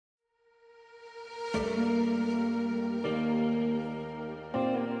I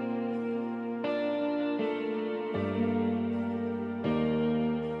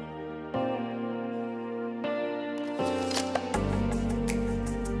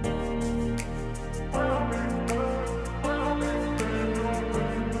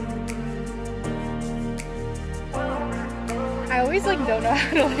always like don't know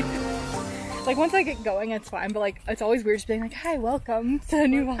how to like once I get going it's fine, but like it's always weird just being like, hi, welcome to a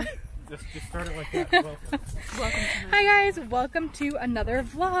new vlog. Just start it like that. Welcome. Hi guys, welcome to another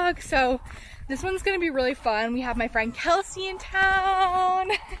vlog. So this one's gonna be really fun. We have my friend Kelsey in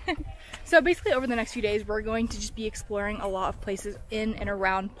town. So basically over the next few days, we're going to just be exploring a lot of places in and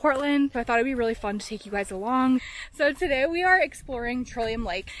around Portland. So I thought it'd be really fun to take you guys along. So today we are exploring Trillium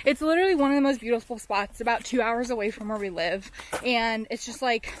Lake. It's literally one of the most beautiful spots, about 2 hours away from where we live. And it's just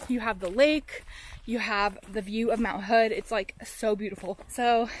like, you have the lake, you have the view of Mount Hood. It's like so beautiful.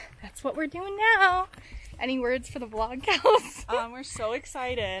 So that's what we're doing now. Any words for the vlog, Kels? We're so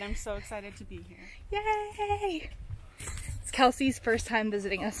excited. I'm so excited to be here. Yay! It's Kelsey's first time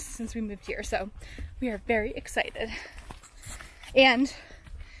visiting us since we moved here, so we are very excited. And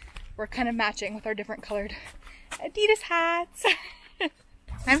we're kind of matching with our different colored Adidas hats.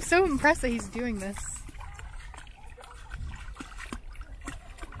 I'm so impressed that he's doing this.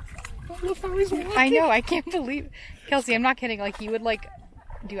 I know, I can't believe it. Kelsey, I'm not kidding, like you would like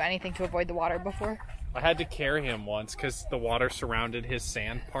do anything to avoid the water before. I had to carry him once because the water surrounded his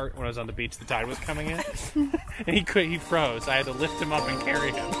sand part when I was on the beach. The tide was coming in, and he froze. I had to lift him up and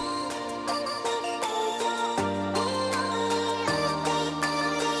carry him.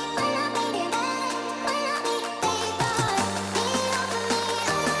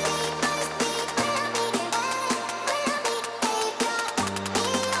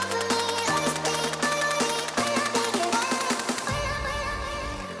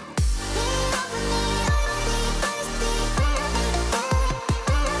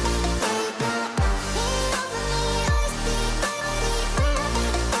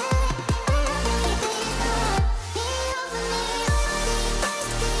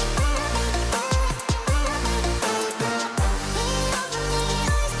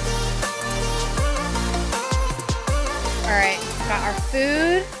 Got our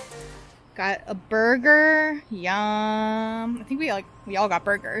food, got a burger, yum. I think we all got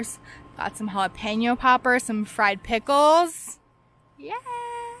burgers. Got some jalapeno poppers, some fried pickles. Yeah.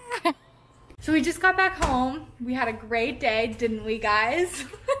 So we just got back home. We had a great day, didn't we guys?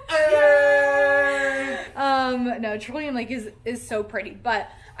 No, Trillium Lake is so pretty,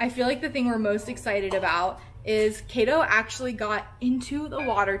 but I feel like the thing we're most excited about is Kato actually got into the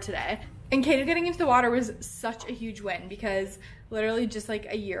water today. And Kato getting into the water was such a huge win because literally just like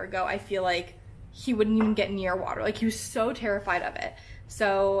a year ago, I feel like he wouldn't even get near water. Like he was so terrified of it.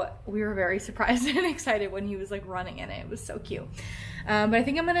 So we were very surprised and excited when he was like running in it. It was so cute. But I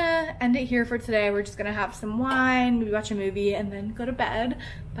think I'm gonna end it here for today. We're just gonna have some wine, maybe watch a movie, and then go to bed.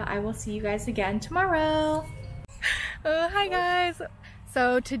 But I will see you guys again tomorrow. Hi guys.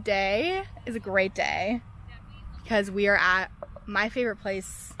 So today is a great day because we are at my favorite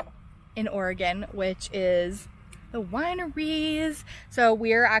place in Oregon, which is the wineries. So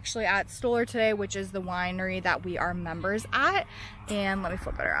we're actually at Stoller today, which is the winery that we are members at. And let me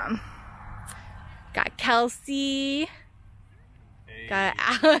flip it around. Got Kelsey, hey. Got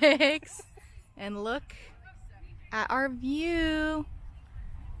Alex, and look at our view.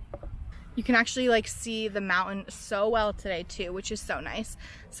 You can actually like see the mountain so well today too, which is so nice.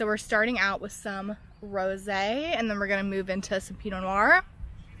 So we're starting out with some rosé, and then we're gonna move into some Pinot Noir.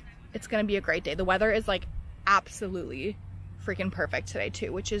 It's gonna be a great day. The weather is like absolutely freaking perfect today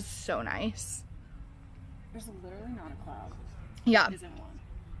too, which is so nice. There's literally not a cloud. Yeah. Isn't one.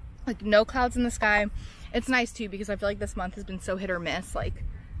 Like no clouds in the sky. It's nice too because I feel like this month has been so hit or miss. Like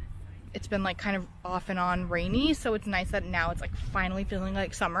it's been like kind of off and on rainy, so it's nice that now it's like finally feeling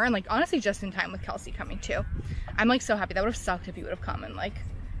like summer, and like honestly just in time with Kelsey coming too. I'm like so happy. That would have sucked if he would have come and like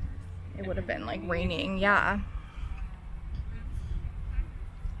it would have been like raining. Yeah.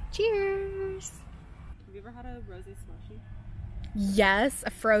 Cheers. Have you ever had a rosé slushy? Yes, a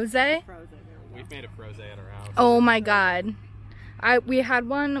frosé. We've made a frosé at our house. Oh my god. We had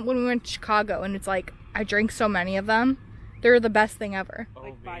one when we went to Chicago, and it's like I drank so many of them. They're the best thing ever. Oh,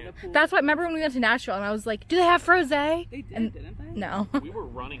 like by the pool. That's what, remember when we went to Nashville and I was like, do they have frosé? They did, and didn't they? No. We were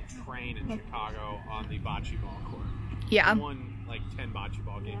running train in Chicago on the bocce ball court. Yeah. We won like 10 bocce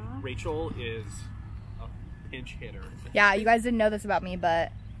ball games. Yeah. Rachel is a pinch hitter. Yeah, you guys didn't know this about me,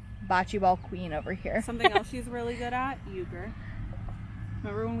 but bocce ball queen over here. Something else she's really good at, euchre.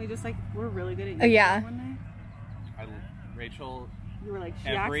 Remember when we just like were really good at euchre yeah. one night? Rachel You were like, she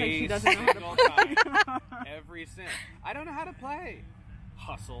acts like she doesn't know how to play. Every single. I don't know how to play.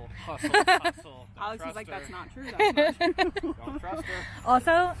 Hustle, hustle, hustle. Alex was like, that's not true. That's not true. Don't trust her.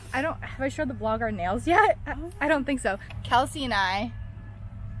 Also, have I showed the vlog our nails yet? I don't think so. Kelsey and I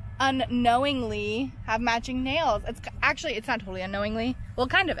unknowingly have matching nails. It's not totally unknowingly. Well,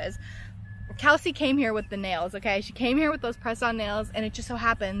 it kind of is. Kelsey came here with the nails, okay? She came here with those press-on nails, and it just so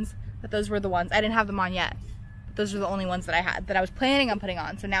happens that those were the ones. I didn't have them on yet. But those were the only ones that I had that I was planning on putting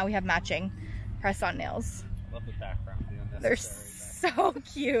on. So now we have matching press-on nails. I love the background. They're so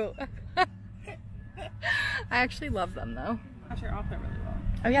cute. I actually love them though. Match your outfit really well.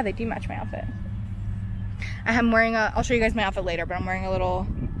 Oh yeah, they do match my outfit. I'm wearing I'll show you guys my outfit later, but I'm wearing a little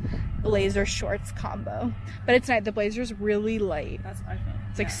blazer shorts combo. But it's nice, the blazer's really light. That's what I think.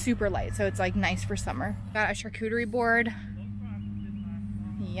 It's like super light, so it's like nice for summer. Got a charcuterie board.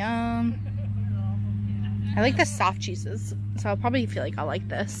 Yum. I like the soft cheeses, so I'll probably feel like I'll like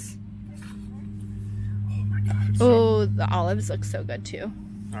this. Oh, the olives look so good too.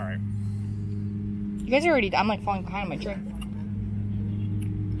 All right. You guys are already, I'm like falling behind on my drink.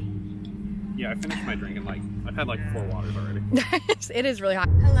 Yeah, I finished my drink and I've had like 4 waters already. It is really hot.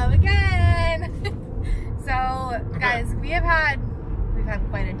 Hello again. So guys, we've had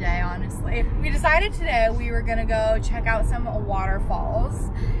quite a day, honestly. We decided today we were gonna go check out some waterfalls,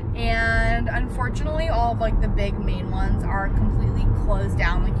 and unfortunately all of like the big main ones are completely closed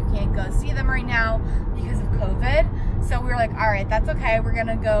down. Like you can't go see them right now because of COVID. So we were like, all right, that's okay. We're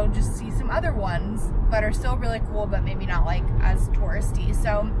gonna go just see some other ones that are still really cool, but maybe not like as touristy.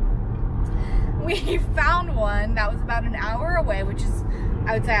 So we found one that was about an hour away, which is,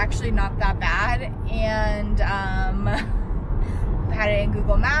 I would say, actually not that bad. And had it in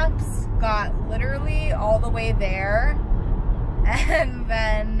Google Maps, got literally all the way there, and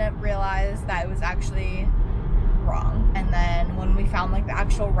then realized that it was actually wrong. And then when we found like the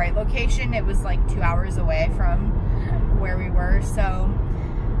actual right location, it was like 2 hours away from where we were. So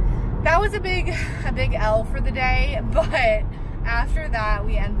that was a big L for the day. But after that,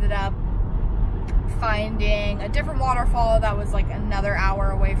 we ended up finding a different waterfall that was like another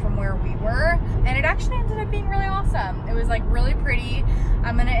hour away from where we were, and it actually ended up being really awesome. It was like really pretty.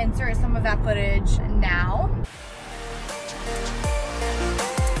 I'm gonna insert some of that footage now.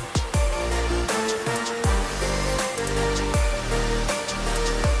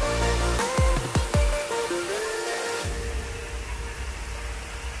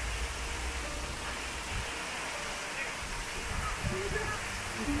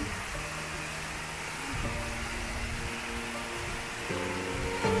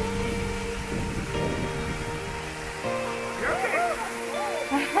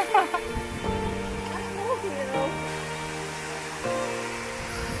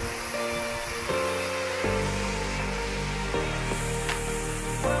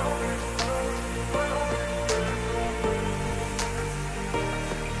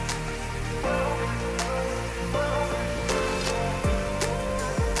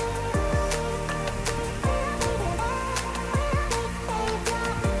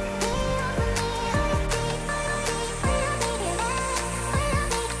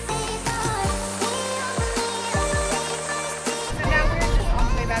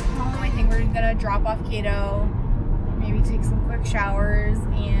 Drop off Kato, maybe take some quick showers,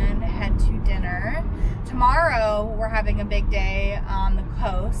 and head to dinner. Tomorrow we're having a big day on the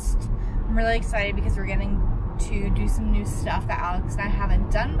coast. I'm really excited because we're getting to do some new stuff that Alex and I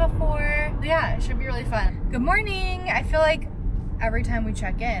haven't done before. Yeah, it should be really fun. Good morning. I feel like every time we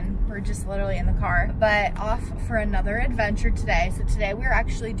check in, we're just literally in the car, but off for another adventure today. So today we're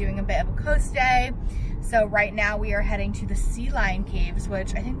actually doing a bit of a coast day. So right now we are heading to the Sea Lion Caves,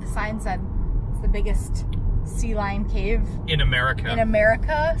 which I think the sign said the biggest sea lion cave in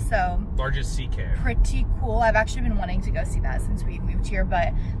America. So largest sea cave. Pretty cool. I've actually been wanting to go see that since we moved here,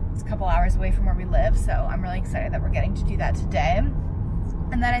 but it's a couple hours away from where we live, so I'm really excited that we're getting to do that today.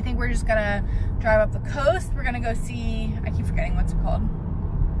 And then I think we're just gonna drive up the coast. We're gonna go see, I keep forgetting what's it called.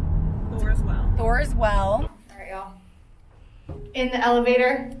 Thor's Well. Thor's Well. All right, y'all. In the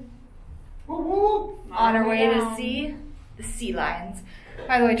elevator. On our way to see the sea lions.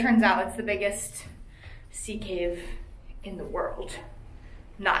 By the way, it turns out it's the biggest sea cave in the world.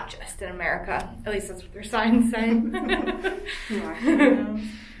 Not just in America. At least that's what their signs say.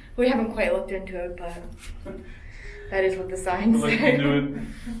 We haven't quite looked into it, but that is what the signs say.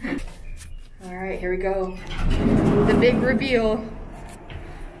 Alright, here we go. The big reveal.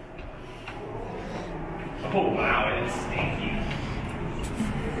 Oh wow, it's stinky.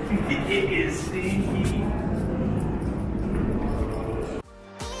 It is stinky.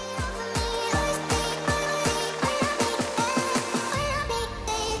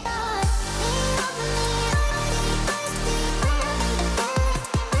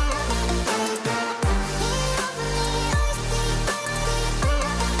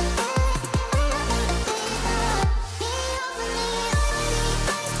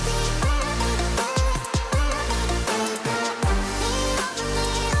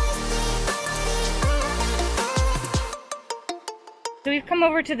 come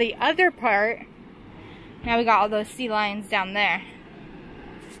over to the other part. Now we got all those sea lions down there.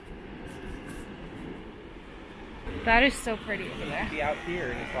 That is so pretty over there. Be out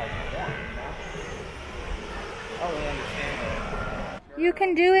here and it's like warm, you know? Oh, we understand that. You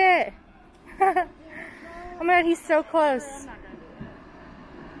can do it. Oh my god, he's so close.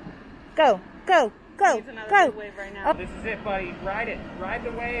 Go, go, go, go. Wave right now. Oh. This is it, buddy. Ride it. Ride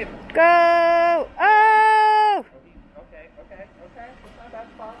the wave. Go. Oh! Okay. It's not that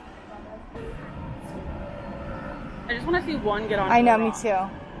far. I just want to see one get on. I know, me too.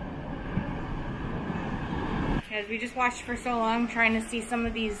 Because we just watched for so long trying to see some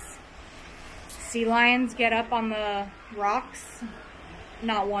of these sea lions get up on the rocks.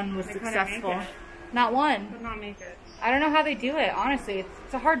 Not one was successful. Not one. Could not make it. I don't know how they do it, honestly.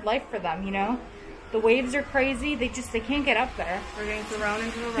 It's a hard life for them, you know? The waves are crazy. They can't get up there. We're getting thrown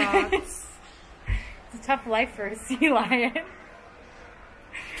into the rocks. It's a tough life for a sea lion.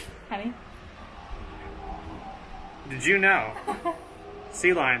 Honey? Did you know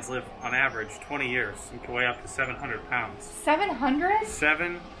sea lions live on average 20 years and can weigh up to 700 pounds? 700?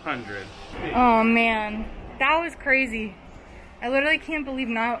 700. Oh man, that was crazy. I literally can't believe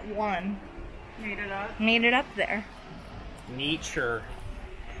not one made it up there. Nature.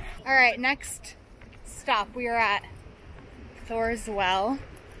 All right, next stop we are at Thor's Well.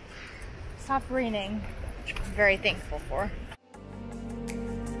 Stopped raining, which I'm very thankful for.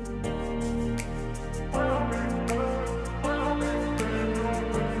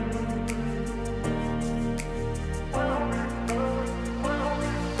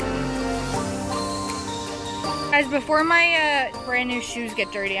 Guys, before my brand new shoes get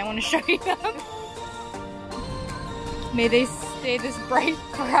dirty, I want to show you them. May they stay this bright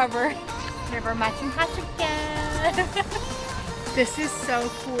forever. We have our matching hats again. This is so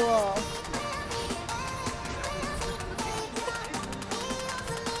cool.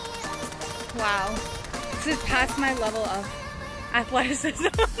 Wow. This is past my level of athleticism.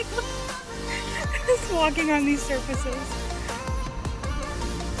 Just walking on these surfaces.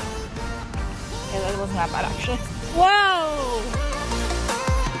 Yeah, that wasn't that bad actually. Whoa!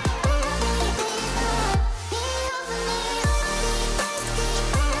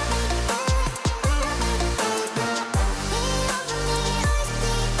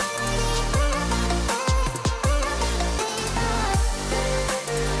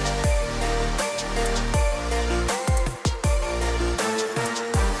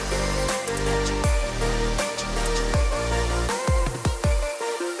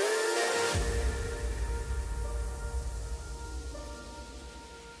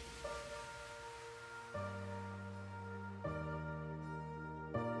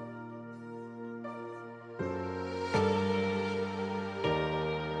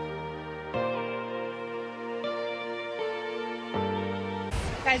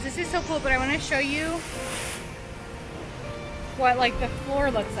 Guys, this is so cool, but I want to show you what like the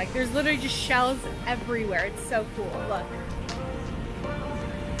floor looks like. There's literally just shells everywhere. It's so cool. Look.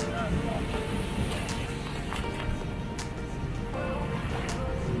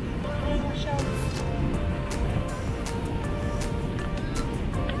 More shells.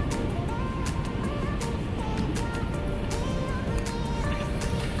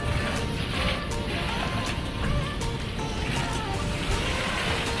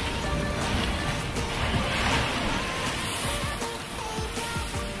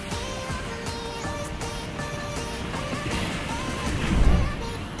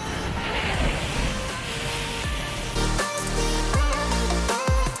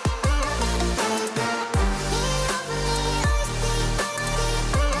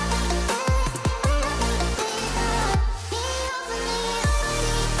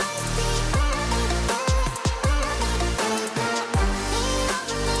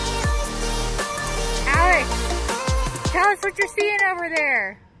 Tell us what you're seeing over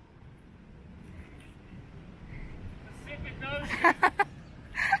there. Pacific Ocean.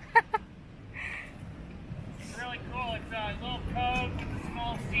 It's really cool. It's a little cove with a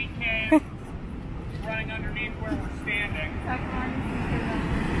small sea cave running underneath where we're standing. It's so cool.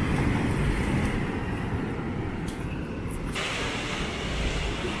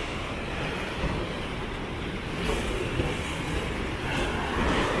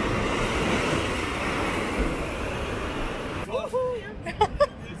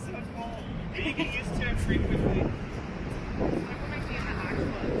 You get used to it pretty quickly.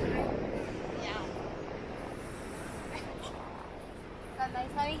 Yeah. Is that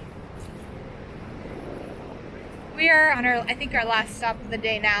nice, honey? We are on our, I think our last stop of the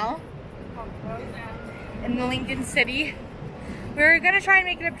day now. In the Lincoln City. We were gonna try and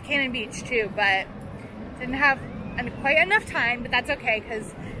make it up to Cannon Beach too, but didn't have quite enough time, but that's okay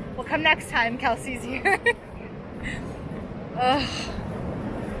because we'll come next time Kelsey's here. Ugh.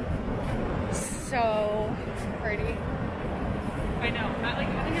 So pretty. I know. Not like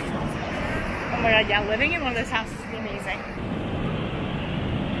having a house. Oh my god, yeah, living in one of those houses would be amazing.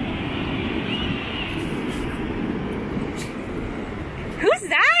 Who's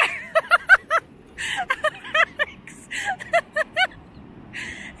that?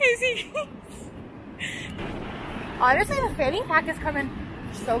 Is he? Honestly, the fanny pack is coming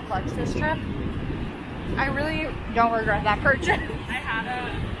so clutch this trip. I really don't regret that purchase. I had a,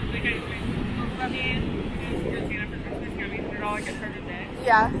 like, I spoke about me, because Santa for Christmas got me $100 gift card today.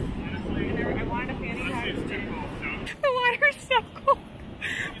 Yeah. And I wanted a fanny pack today. The water's so cold.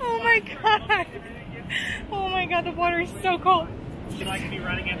 Oh my god. Oh my god, the water is so cold. You like me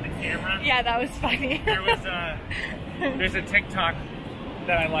running at the camera? Yeah, that was funny. There's a TikTok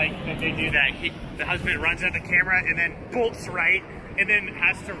that I like that they do that. The husband runs at the camera and then bolts right and then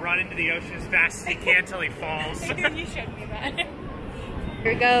has to run into the ocean as fast as he can until he falls. You showed me that.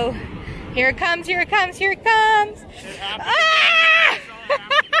 Here we go. Here it comes, here it comes, here it comes. Ah!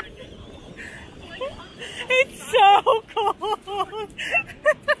 It's so cold.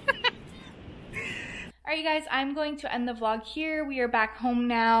 Alright you guys, I'm going to end the vlog here. We are back home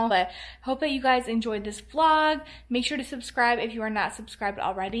now, but hope that you guys enjoyed this vlog. Make sure to subscribe if you are not subscribed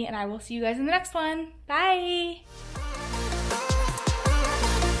already, and I will see you guys in the next one. Bye!